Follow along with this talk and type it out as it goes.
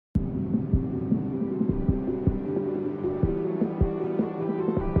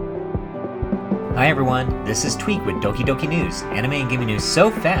Hi everyone, this is Tweak with Doki News, anime and gaming news so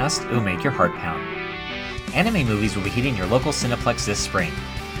fast it will make your heart pound. Anime movies will be hitting your local Cineplex this spring.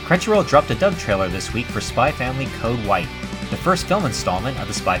 Crunchyroll dropped a dub trailer this week for Spy Family Code White, the first film installment of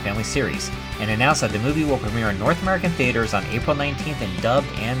the Spy Family series, and announced that the movie will premiere in North American theaters on April 19th in dubbed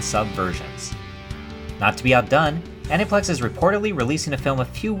and sub versions. Not to be outdone, Aniplex is reportedly releasing a film a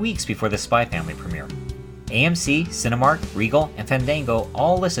few weeks before the Spy Family premiere. AMC, Cinemark, Regal, and Fandango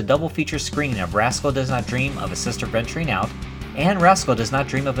all list a double feature screening of Rascal Does Not Dream of a Sister Venturing Out and Rascal Does Not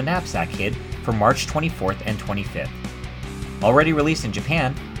Dream of a Knapsack Kid for March 24th and 25th. Already released in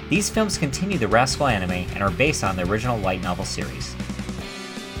Japan, these films continue the Rascal anime and are based on the original light novel series.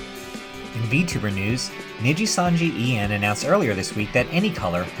 In VTuber news, Nijisanji En announced earlier this week that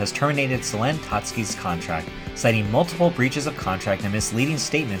AnyColor has terminated Selen Tatsuki's contract, citing multiple breaches of contract and misleading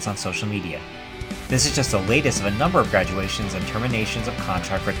statements on social media. This is just the latest of a number of graduations and terminations of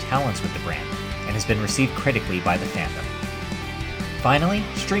contract for talents with the brand, and has been received critically by the fandom. Finally,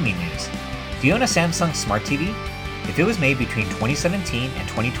 streaming news. Do you own a Samsung Smart TV? If it was made between 2017 and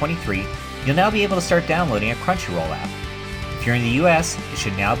 2023, you'll now be able to start downloading a Crunchyroll app. If you're in the US, it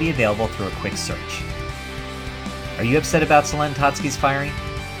should now be available through a quick search. Are you upset about Selen Tatsuki's firing?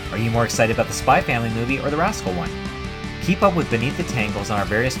 Are you more excited about the Spy Family movie or the Rascal one? Keep up with Beneath the Tangles on our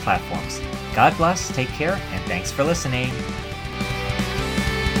various platforms. God bless, take care, and thanks for listening.